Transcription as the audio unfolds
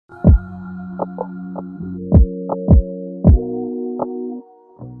Good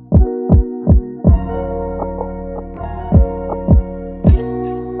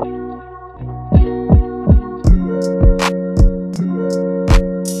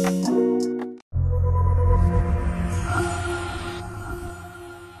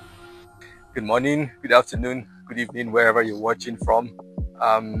morning, good afternoon, good evening, wherever you're watching from.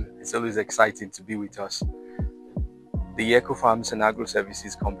 It's always exciting to be with us. The Ecofarms and Agro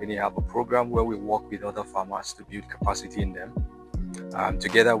Services Company have a program where we work with other farmers to build capacity in them.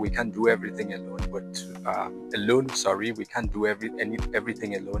 Together we can't do everything alone, we can't do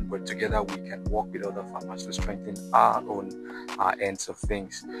everything alone, but together we can work with other farmers to strengthen our own ends of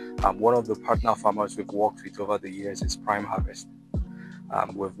things. One of the partner farmers we've worked with over the years is Prime Harvest.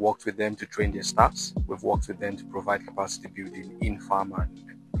 We've worked with them to train their staffs. We've worked with them to provide capacity building in farm and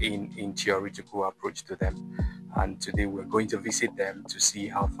in theoretical approach to them. And today we're going to visit them to see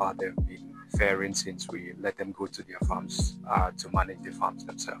how far they've been faring since we let them go to their farms to manage the farms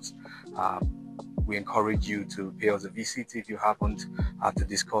themselves. We encourage you to pay us a visit if you haven't, to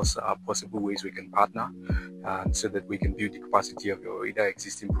discuss possible ways we can partner so that we can build the capacity of your either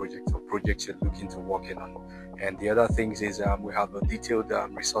existing projects or projects you're looking to working on. And the other things is we have a detailed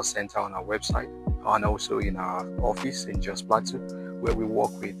resource center on our website and also in our office in Jos Plateau, where we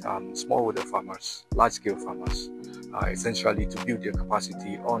work with smallholder farmers, large-scale farmers, essentially to build their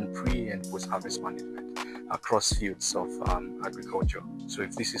capacity on pre- and post-harvest management across fields of agriculture. So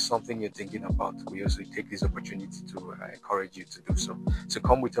if this is something you're thinking about, we also take this opportunity to encourage you to do so. So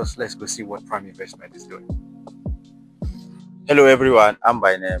come with us, let's go see what Prime Investment is doing. Hello everyone, I'm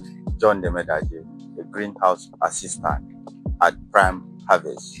by name John Demedaje, the greenhouse assistant at Prime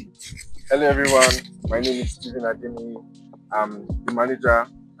Harvest. Hello everyone, my name is Stephen Ademi. I'm the manager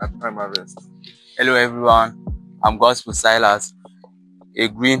at Prime Harvest. Hello everyone, I'm Gospel Silas, a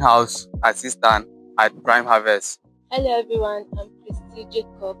greenhouse assistant at Prime Harvest. Hello everyone, I'm Christy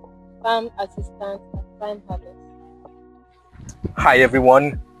Jacob, farm assistant at Prime Harvest. Hi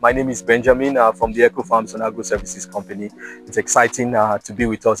everyone, my name is Benjamin from the Ecofarms and Agro Services Company. It's exciting to be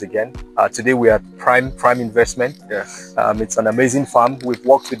with us again. Today we are at Prime Investment. Yes. It's an amazing farm. We've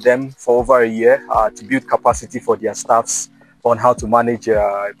worked with them for over a year to build capacity for their staffs on how to manage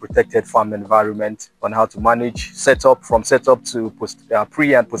a protected farm environment, on how to manage from setup to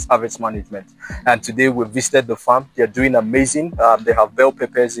pre and post harvest management. And today we visited the farm. They're doing amazing. They have bell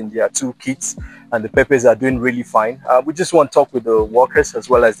peppers in their 2 kits, and the peppers are doing really fine. We just want to talk with the workers as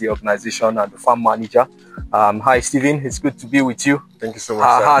well as the organization and the farm manager. Hi Stephen, it's good to be with you. Thank you so much.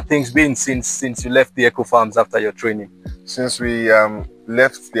 How have things been since you left the Ecofarms after your training? Since we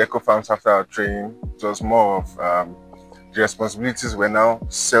left the Ecofarms after our training, it was more of the responsibilities were now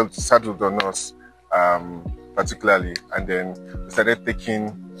saddled on us, particularly, and then we started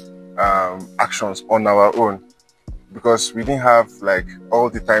taking actions on our own, because we didn't have like all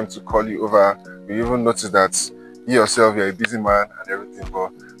the time to call you over. We even noticed that you yourself, you're a busy man and everything,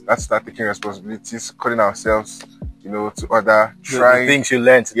 but let's start taking responsibilities, calling ourselves, to other the things you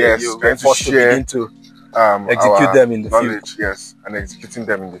learned. Yes, you trying to share to execute them in the field. Yes, and executing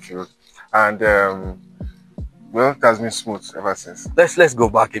them in the field. And well, it has been smooth ever since. Let's go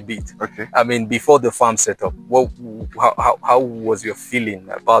back a bit. Okay. I mean, before the farm setup, how was your feeling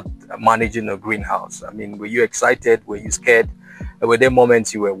about managing a greenhouse? I mean, were you excited? Were you scared? Were there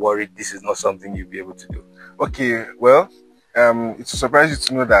moments you were worried this is not something you'll be able to do? Okay, well, it will surprise you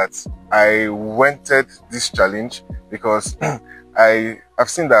to know that I wanted this challenge because I've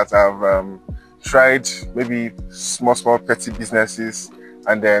seen that I've tried maybe small petty businesses,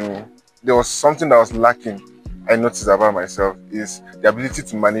 and then there was something that was lacking. I noticed about myself is the ability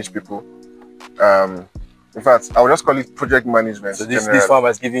to manage people. In fact, I would just call it project management. So this farm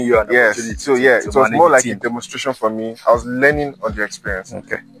has given you an opportunity. So yeah, it was more like a demonstration for me. I was learning on the experience.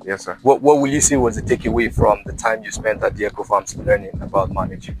 Okay. Yes, sir. What will you say was the takeaway from the time you spent at the Ecofarms learning about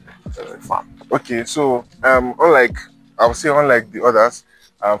managing the farm? Okay, so unlike the others,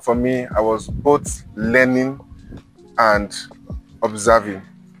 for me, I was both learning and observing.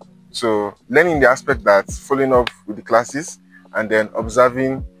 So learning the aspect that's following up with the classes, and then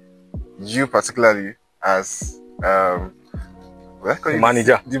observing you particularly as the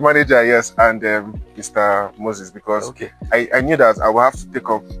manager. The manager, yes, and Mr. Moses, because I knew that I would have to take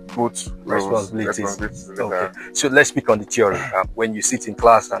up both responsibilities. Okay. So let's speak on the theory. When you sit in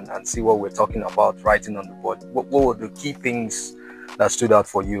class and see what we're talking about, writing on the board, what were the key things that stood out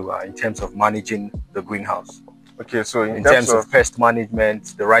for you in terms of managing the greenhouse? Okay, so in terms of pest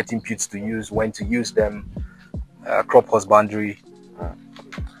management, the right inputs to use, when to use them, crop husbandry.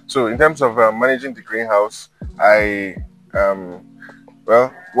 So in terms of managing the greenhouse,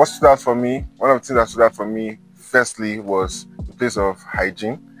 Well, what stood out for me, one of the things that stood out for me, firstly, was the place of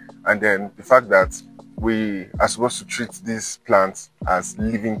hygiene, and then the fact that we are supposed to treat these plants as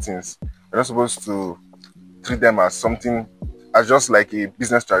living things. We're not supposed to treat them as something, as just like a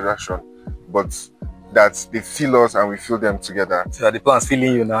business transaction, but that they feel us and we feel them together. So the plant's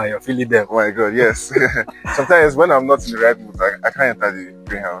feeling you now, you're feeling them. Oh my God, yes. Sometimes when I'm not in the right mood, I can't enter the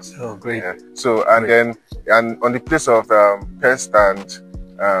greenhouse. Oh, great. Yeah. So, and Great. then on the place of pest and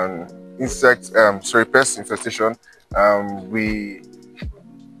pest infestation, we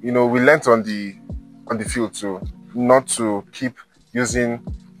learnt on the field to not to keep using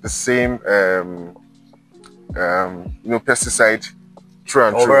the same pesticide through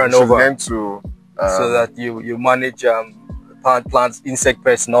and Over through. and We should over. learn to So that you manage plants, insect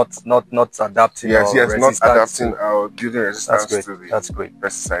pests not adapting. yes, not resistance adapting to- or building resistance That's to great. the That's great.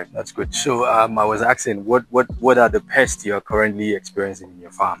 pesticide. That's good. So I was asking, what are the pests you are currently experiencing in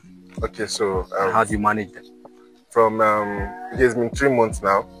your farm? Okay, so And how do you manage them? from it has been 3 months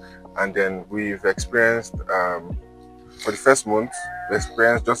now, and then we've experienced for the first month we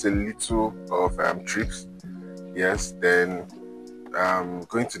experienced just a little of trips. Yes, then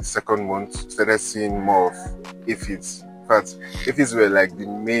going to the second month, started seeing more of aphids. In fact, aphids were like the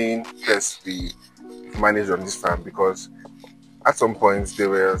main pest we managed on this farm, because at some points there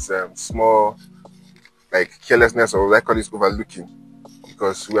was small like carelessness, or like call this overlooking,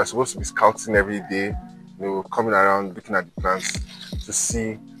 because we are supposed to be scouting every day, coming around looking at the plants to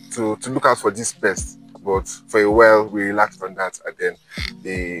see to look out for these pests. But for a while we relaxed on that, and then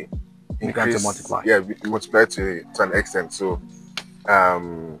they Began to increased. multiply. Yeah, we multiplied to an extent. So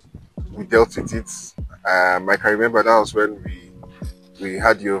we dealt with it. I can remember that was when we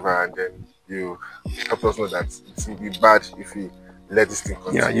had you over, and then you helped us know that it will be bad if we let this thing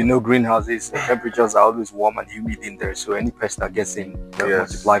continue. Yeah, greenhouses, the temperatures are always warm and humid in there, so any pest that gets in, they'll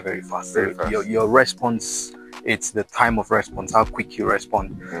multiply very fast. Very So fast. Your response, it's the time of response, how quick you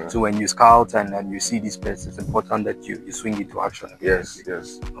respond. Yeah. So when you scout and you see these pests, it's important that you swing into action. Yes. Okay.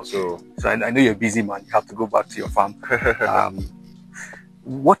 So I know you're a busy man. You have to go back to your farm.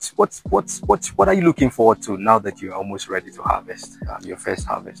 What are you looking forward to now that you're almost ready to harvest your first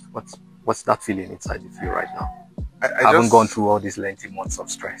harvest? What's that feeling inside of you right now? I haven't gone through all these lengthy months of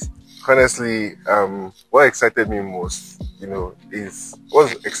stress. Honestly, what excited me most,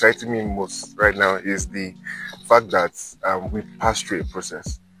 what's exciting me most right now is the fact that we passed through a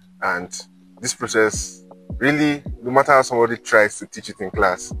process, and this process really, no matter how somebody tries to teach it in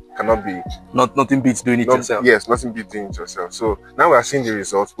class, cannot be. Nothing beats doing it yourself. Yes, nothing beats doing it yourself. So now we are seeing the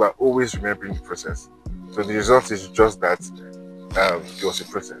results. We are always remembering the process. So the result is just that it was a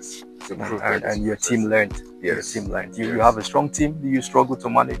process. And your team learned. Yes. Your team learned. You have a strong team. Do you struggle to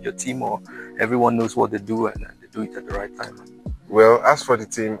manage your team, or everyone knows what they do and they do it at the right time? Well, as for the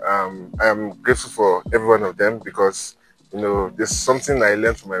team, I am grateful for every one of them, because there's something I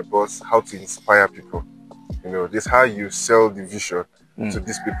learned from my boss, how to inspire people. This how you sell the vision to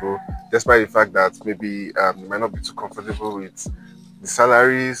these people, despite the fact that maybe they might not be too comfortable with the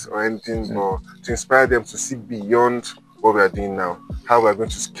salaries or anything, but to inspire them to see beyond what we are doing now, how we are going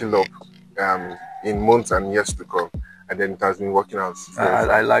to skill up in months and years to come. And then it has been working out.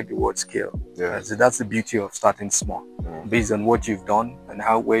 I like the word scale. Yeah. So that's the beauty of starting small. Based on what you've done and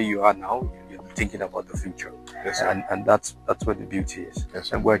where you are now, you're thinking about the future. Yes, sir. And that's what the beauty is. Yes,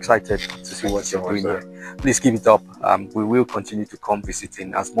 sir. And we're excited to see what you're doing here. Please keep it up. We will continue to come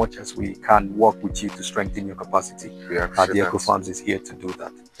visiting as much as we can, work with you to strengthen your capacity. We appreciate The that. Ecofarms is here to do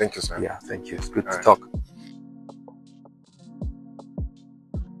that. Thank you, sir. Yeah, thank you. It's good All to right. talk.